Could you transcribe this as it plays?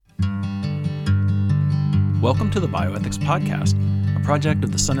Welcome to the Bioethics Podcast, a project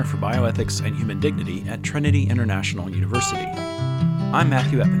of the Center for Bioethics and Human Dignity at Trinity International University. I'm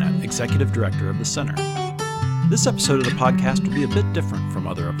Matthew Epinette, Executive Director of the Center. This episode of the podcast will be a bit different from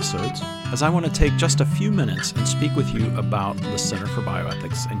other episodes, as I want to take just a few minutes and speak with you about the Center for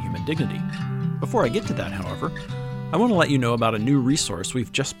Bioethics and Human Dignity. Before I get to that, however, I want to let you know about a new resource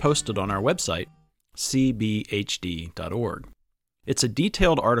we've just posted on our website, cbhd.org. It's a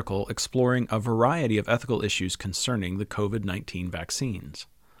detailed article exploring a variety of ethical issues concerning the COVID-19 vaccines.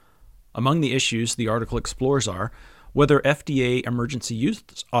 Among the issues the article explores are whether FDA emergency use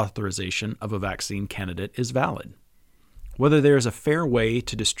authorization of a vaccine candidate is valid, whether there is a fair way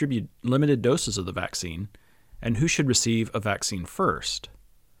to distribute limited doses of the vaccine, and who should receive a vaccine first,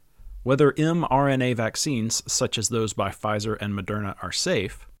 whether mRNA vaccines, such as those by Pfizer and Moderna, are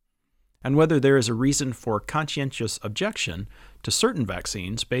safe, and whether there is a reason for conscientious objection to certain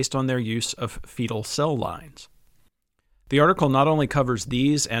vaccines based on their use of fetal cell lines. The article not only covers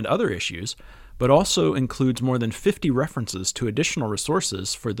these and other issues, but also includes more than 50 references to additional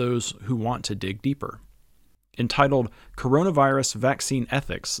resources for those who want to dig deeper. Entitled Coronavirus Vaccine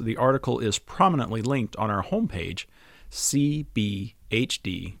Ethics, the article is prominently linked on our homepage, cbhd.org.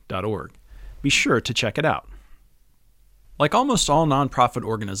 Be sure to check it out. Like almost all nonprofit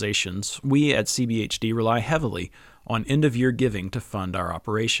organizations, we at CBHD rely heavily on end-of-year giving to fund our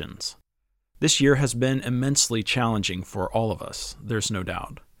operations. This year has been immensely challenging for all of us, there's no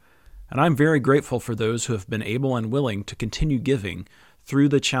doubt. And I'm very grateful for those who have been able and willing to continue giving through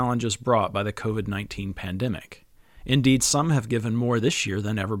the challenges brought by the COVID-19 pandemic. Indeed, some have given more this year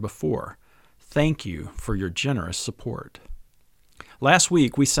than ever before. Thank you for your generous support. Last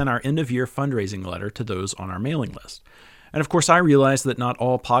week, we sent our end-of-year fundraising letter to those on our mailing list. And of course, I realize that not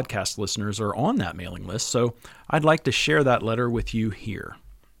all podcast listeners are on that mailing list, so I'd like to share that letter with you here.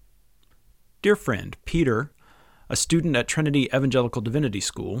 Dear friend, Peter, a student at Trinity Evangelical Divinity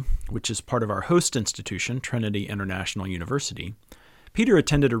School, which is part of our host institution, Trinity International University, Peter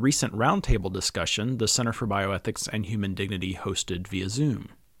attended a recent roundtable discussion the Center for Bioethics and Human Dignity hosted via Zoom.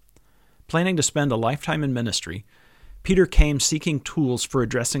 Planning to spend a lifetime in ministry, Peter came seeking tools for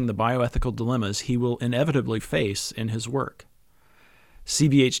addressing the bioethical dilemmas he will inevitably face in his work.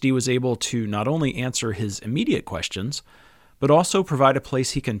 CBHD was able to not only answer his immediate questions, but also provide a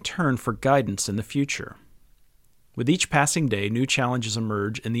place he can turn for guidance in the future. With each passing day, new challenges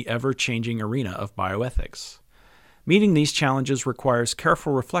emerge in the ever-changing arena of bioethics. Meeting these challenges requires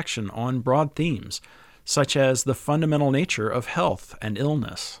careful reflection on broad themes, such as the fundamental nature of health and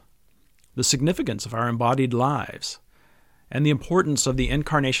illness, the significance of our embodied lives, and the importance of the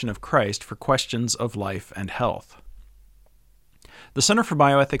incarnation of Christ for questions of life and health. The Center for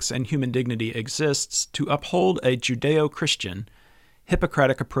Bioethics and Human Dignity exists to uphold a Judeo-Christian,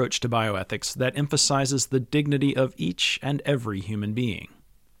 Hippocratic approach to bioethics that emphasizes the dignity of each and every human being,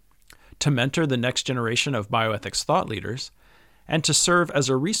 to mentor the next generation of bioethics thought leaders, and to serve as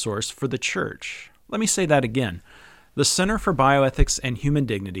a resource for the Church. Let me say that again. The Center for Bioethics and Human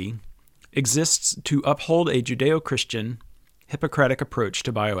Dignity exists to uphold a Judeo-Christian, Hippocratic approach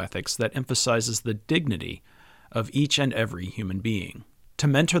to bioethics that emphasizes the dignity of each and every human being, to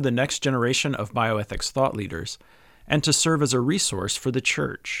mentor the next generation of bioethics thought leaders, and to serve as a resource for the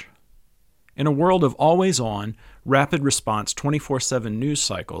Church. In a world of always-on, rapid response 24/7 news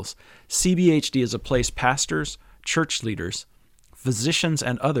cycles, CBHD is a place pastors, church leaders, physicians,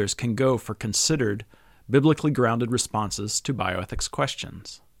 and others can go for considered, biblically grounded responses to bioethics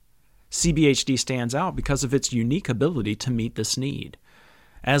questions. CBHD stands out because of its unique ability to meet this need.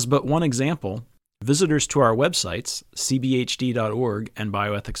 As but one example, visitors to our websites, cbhd.org and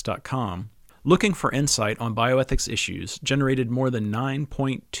bioethics.com, looking for insight on bioethics issues, generated more than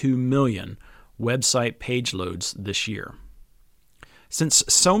 9.2 million website page loads this year. Since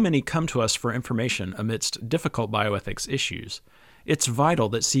so many come to us for information amidst difficult bioethics issues, it's vital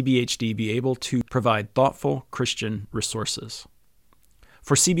that CBHD be able to provide thoughtful Christian resources.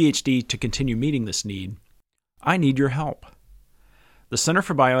 For CBHD to continue meeting this need, I need your help. The Center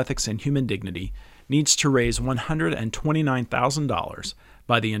for Bioethics and Human Dignity needs to raise $129,000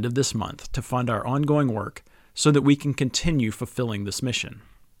 by the end of this month to fund our ongoing work so that we can continue fulfilling this mission.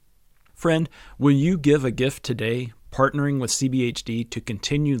 Friend, will you give a gift today, partnering with CBHD to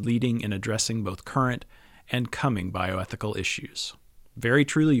continue leading in addressing both current and coming bioethical issues? Very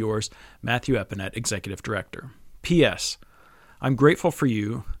truly yours, Matthew Epinette, Executive Director. P.S. I'm grateful for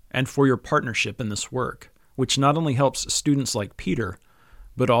you and for your partnership in this work, which not only helps students like Peter,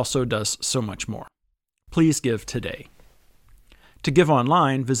 but also does so much more. Please give today. To give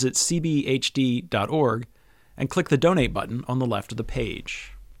online, visit cbhd.org and click the Donate button on the left of the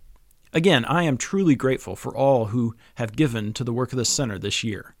page. Again, I am truly grateful for all who have given to the work of the center this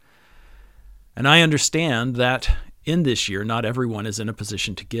year. And I understand that in this year, not everyone is in a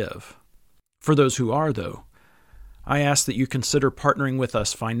position to give. For those who are, though, I ask that you consider partnering with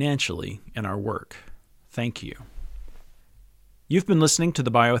us financially in our work. Thank you. You've been listening to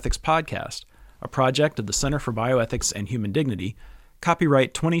the Bioethics Podcast, a project of the Center for Bioethics and Human Dignity,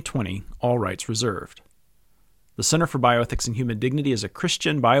 copyright 2020, all rights reserved. The Center for Bioethics and Human Dignity is a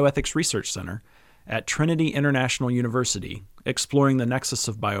Christian bioethics research center at Trinity International University, exploring the nexus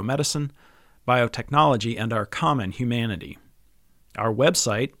of biomedicine, biotechnology, and our common humanity. Our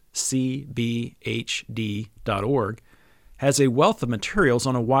website, cbhd.org, has a wealth of materials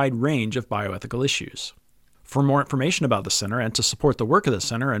on a wide range of bioethical issues. For more information about the center and to support the work of the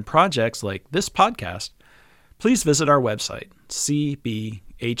center and projects like this podcast, please visit our website, cbhd.org.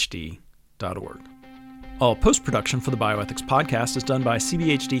 All post-production for the Bioethics Podcast is done by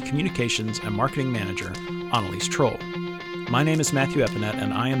CBHD Communications and Marketing Manager, Annalise Troll. My name is Matthew Epinette,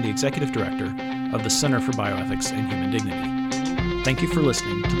 and I am the Executive Director of the Center for Bioethics and Human Dignity. Thank you for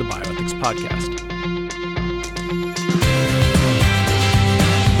listening to the Bioethics Podcast.